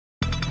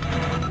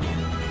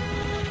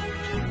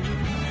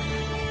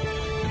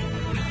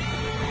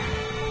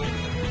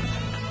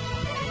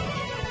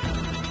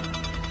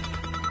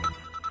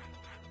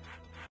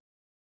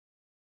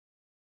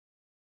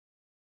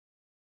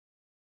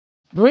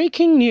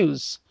Breaking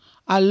news.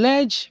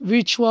 Alleged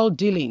ritual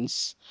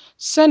dealings.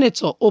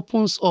 Senator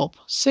opens up,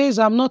 says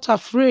I'm not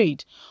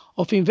afraid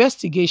of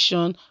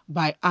investigation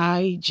by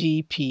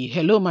IGP.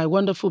 Hello, my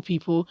wonderful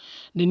people.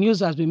 The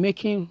news has been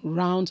making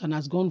rounds and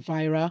has gone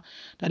viral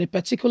that a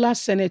particular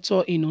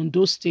senator in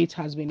Ondo State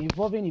has been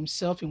involving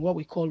himself in what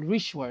we call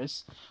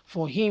rituals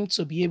for him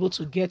to be able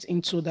to get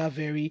into that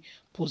very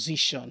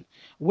position.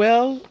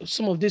 Well,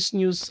 some of this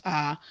news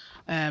are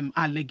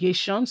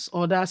allegations,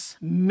 others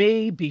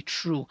may be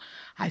true.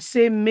 I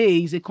say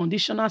may is a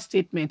conditional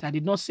statement. I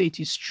did not say it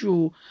is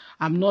true.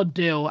 I'm not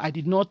there. I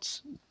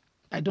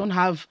don't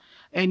have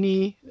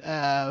any,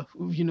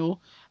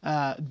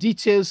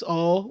 details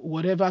or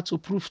whatever to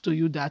prove to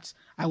you that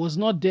I was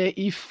not there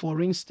if,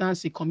 for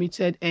instance, he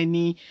committed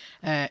any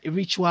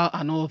ritual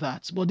and all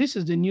that. But this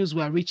is the news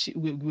we're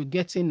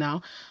getting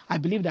now. I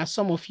believe that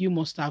some of you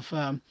must have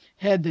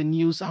heard the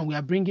news, and we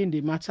are bringing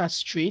the matter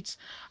straight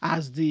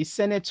as the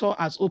senator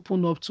has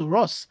opened up to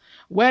us.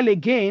 Well,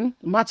 again,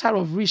 matter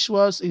of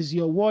rituals is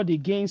your word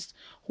against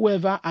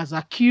whoever has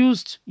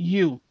accused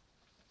you.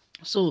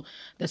 So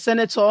the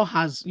senator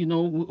has,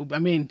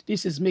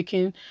 this is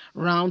making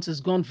rounds, it's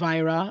gone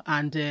viral,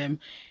 and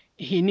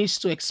he needs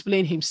to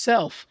explain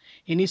himself.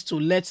 He needs to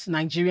let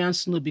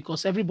Nigerians know,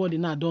 because everybody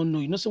now don't know.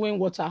 You know, so when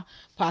water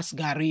pass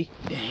Gary,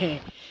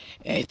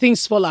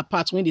 things fall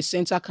apart when the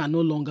center can no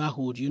longer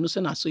hold. You know,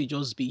 so now so it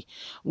just be.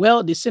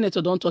 Well, the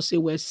senator don't say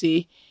well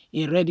say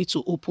he ready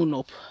to open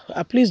up.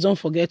 Please don't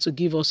forget to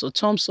give us a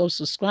thumbs up,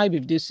 subscribe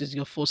if this is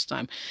your first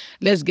time.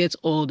 Let's get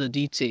all the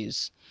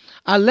details.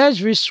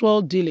 Alleged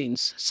ritual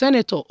dealings.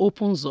 Senator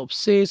opens up,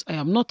 says, I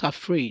am not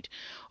afraid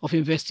of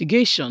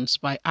investigations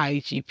by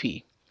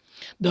IGP.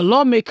 The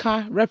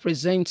lawmaker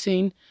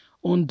representing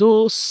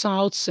Ondo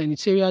South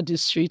Senatorial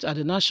District at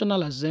the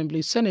National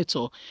Assembly,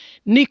 Senator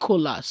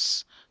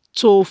Nicholas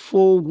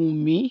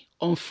Tofowumi,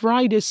 on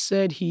Friday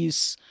said he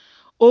is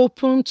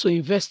open to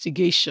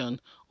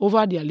investigation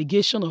over the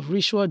allegation of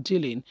ritual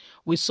dealing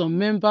with some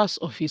members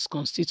of his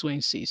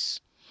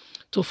constituencies.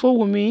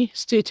 Tofowumi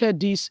stated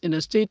this in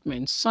a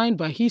statement signed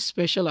by his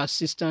special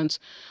assistant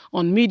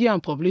on media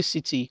and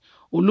publicity,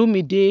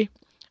 Olumide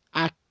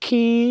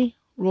Akinrolola,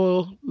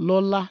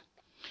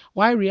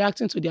 while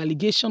reacting to the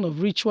allegation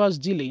of rituals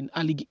dealing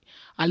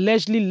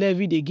allegedly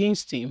levied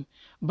against him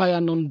by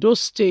an Ondo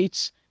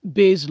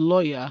State-based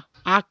lawyer,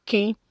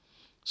 Akin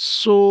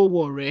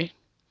Sowore.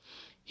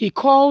 He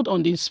called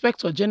on the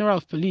Inspector General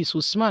of Police,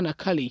 Usman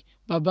Akali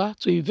Baba,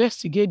 to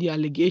investigate the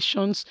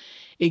allegations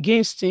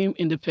against him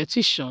in the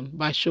petition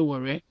by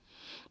Sowore.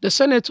 The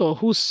senator,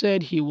 who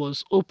said he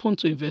was open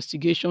to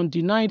investigation,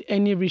 denied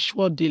any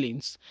ritual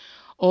dealings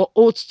or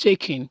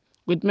oath-taking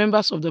with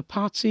members of the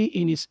party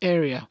in his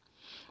area,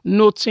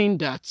 noting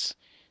that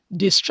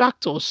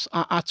distractors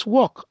are at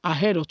work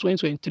ahead of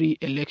 2023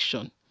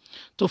 election.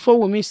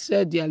 Tofowumi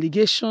said the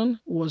allegation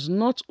was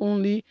not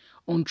only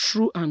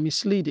untrue and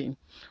misleading,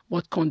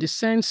 but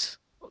condescends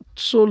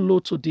so low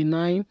to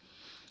deny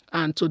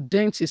and to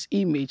dent his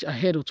image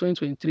ahead of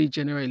 2023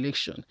 general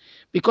election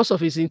because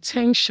of his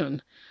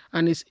intention,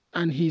 and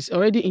he's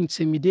already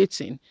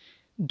intimidating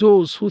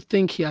those who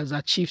think he has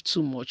achieved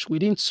too much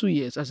within 2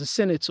 years as a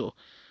senator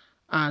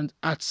and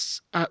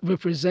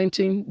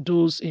representing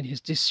those in his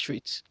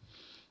district.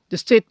 The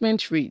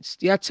statement reads,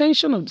 the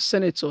attention of the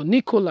Senator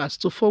Nicholas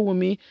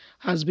Tofowumi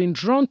has been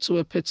drawn to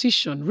a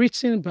petition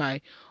written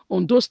by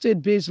Ondo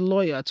State-based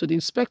lawyer to the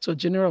Inspector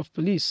General of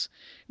Police,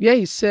 where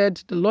he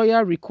said the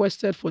lawyer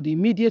requested for the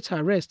immediate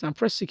arrest and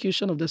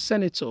prosecution of the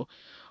senator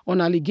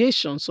on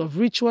allegations of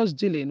rituals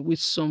dealing with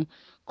some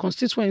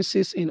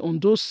constituencies in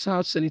Ondo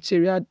South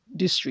Senatorial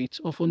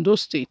District of Ondo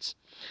State.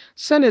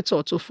 Senator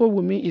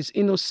Tofowumi is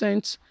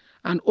innocent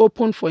and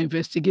open for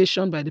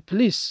investigation by the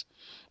police.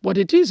 But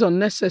it is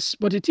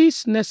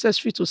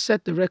necessary to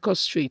set the record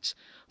straight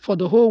for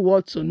the whole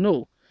world to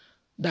know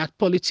that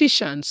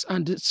politicians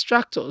and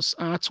distractors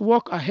are at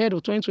work ahead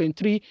of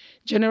 2023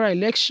 general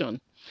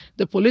election.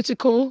 The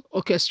political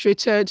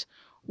orchestrated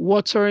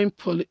watering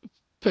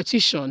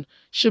petition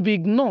should be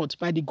ignored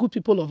by the good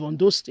people of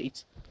Ondo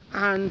State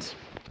and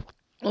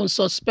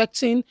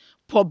unsuspecting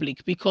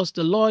public, because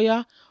the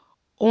lawyer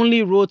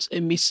only wrote a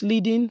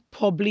misleading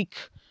public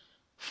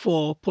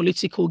for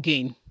political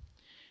gain.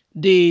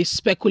 The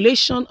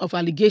speculation of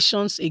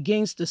allegations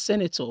against the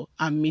senator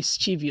are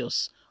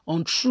mischievous,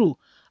 untrue,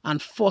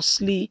 and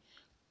falsely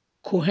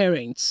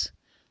coherent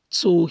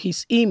to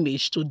his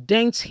image to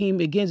dent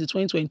him against the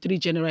 2023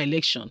 general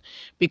election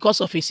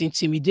because of his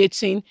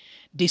intimidating,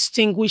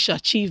 distinguished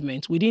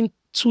achievement within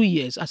 2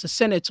 years as a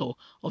senator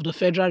of the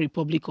Federal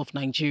Republic of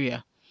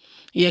Nigeria.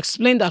 He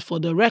explained that for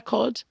the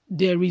record,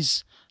 there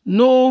is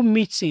no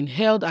meeting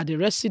held at the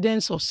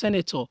residence of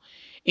senator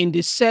in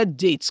the said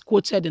dates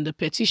quoted in the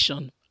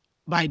petition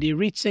by the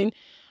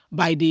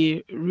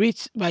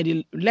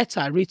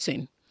letter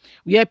written,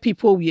 where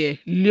people were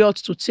lured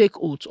to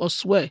take oath or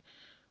swear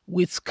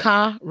with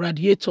car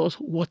radiator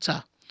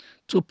water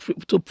to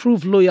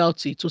prove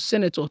loyalty to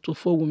Senator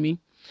Tofowumi.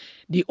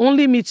 The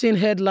only meeting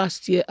held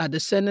last year at the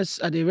Senate,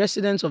 at the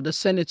residence of the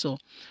Senator,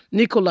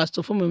 Nicholas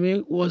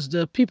Tofomeme, was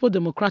the People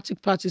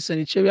Democratic Party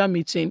senatorial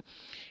meeting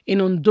in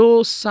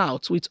Ondo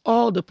South with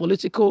all the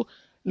political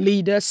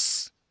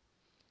leaders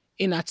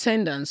in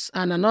attendance,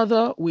 and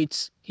another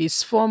with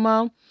his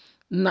former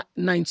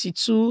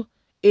 92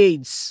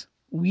 aides,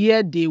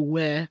 where they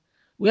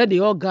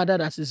all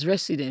gathered at his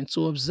residence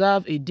to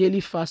observe a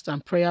daily fast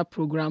and prayer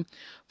program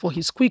for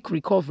his quick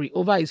recovery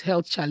over his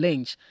health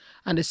challenge.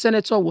 And the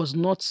senator was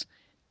not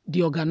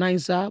the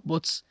organizer,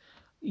 but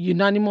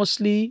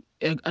unanimously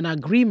an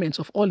agreement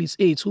of all his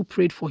aides who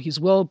prayed for his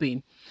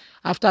well-being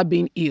after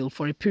being ill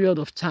for a period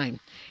of time.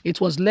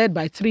 It was led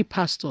by 3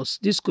 pastors.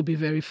 This could be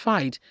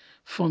verified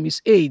from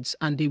his aides,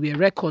 and there were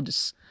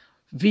records,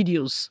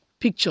 videos,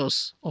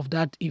 pictures of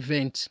that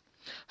event.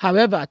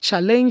 However, he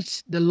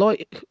challenged the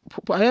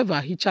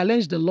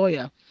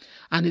lawyer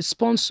and his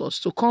sponsors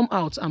to come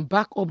out and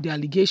back up the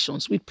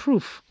allegations with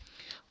proof,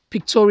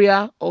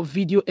 pictorial or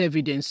video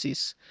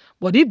evidences.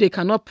 But if they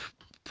cannot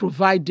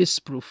provide this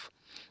proof,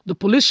 the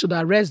police should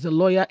arrest the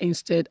lawyer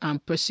instead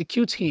and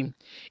prosecute him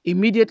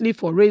immediately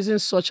for raising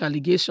such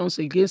allegations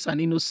against an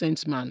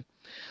innocent man.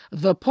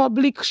 The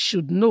public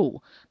should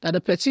know that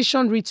the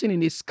petition written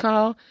in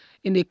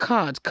a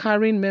card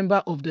carrying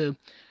member of the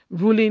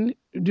ruling,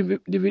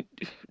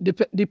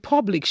 the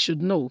public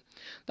should know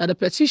that the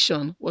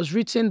petition was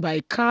written by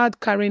a card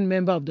carrying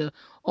member of the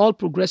All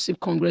Progressive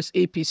Congress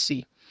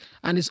APC,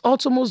 and his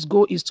utmost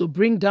goal is to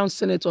bring down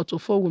Senator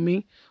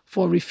Tofowumi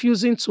for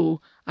refusing to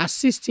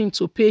assist him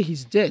to pay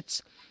his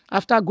debts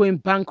after going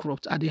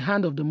bankrupt at the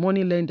hand of the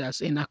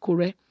moneylenders in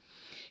Akure.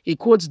 He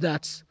quotes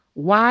that,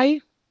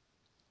 "Why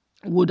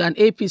would an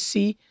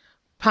APC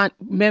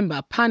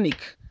member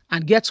panic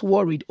and get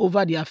worried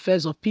over the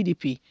affairs of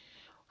PDP?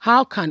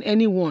 How can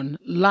anyone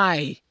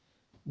lie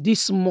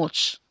this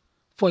much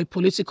for a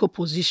political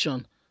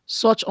position,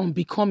 such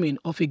unbecoming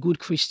of a good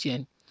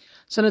Christian?"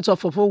 Senator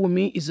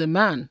Fofowumi is a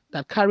man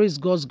that carries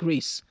God's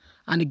grace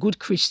and a good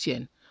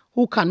Christian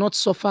who cannot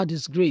suffer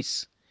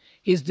disgrace.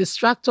 His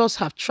distractors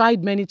have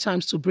tried many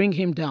times to bring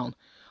him down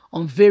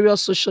on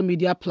various social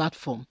media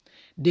platforms.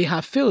 They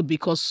have failed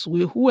because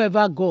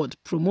whoever God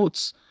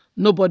promotes,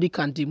 nobody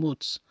can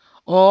demote.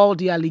 All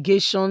the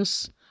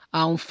allegations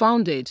are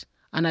unfounded,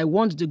 and I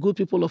want the good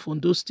people of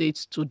Ondo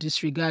State to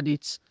disregard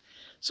it.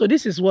 So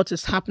this is what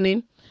is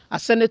happening. A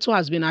senator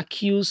has been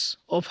accused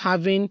of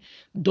having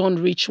done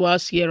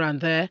rituals here and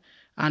there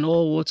and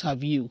all what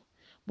have you.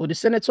 But the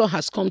senator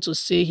has come to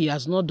say he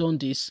has not done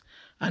this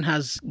and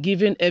has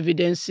given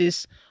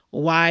evidences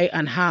why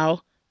and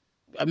how,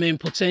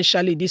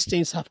 potentially these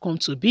things have come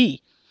to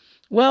be.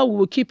 Well, we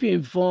will keep you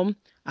informed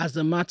as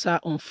the matter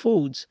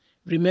unfolds.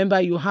 Remember,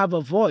 you have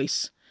a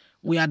voice.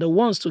 We are the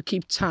ones to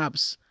keep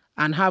tabs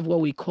and have what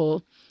we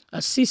call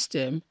a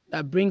system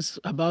that brings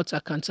about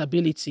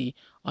accountability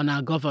on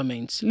our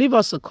government. Leave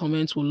us a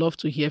comment. We'd love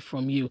to hear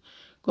from you.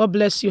 God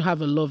bless you.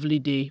 Have a lovely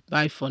day.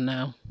 Bye for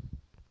now.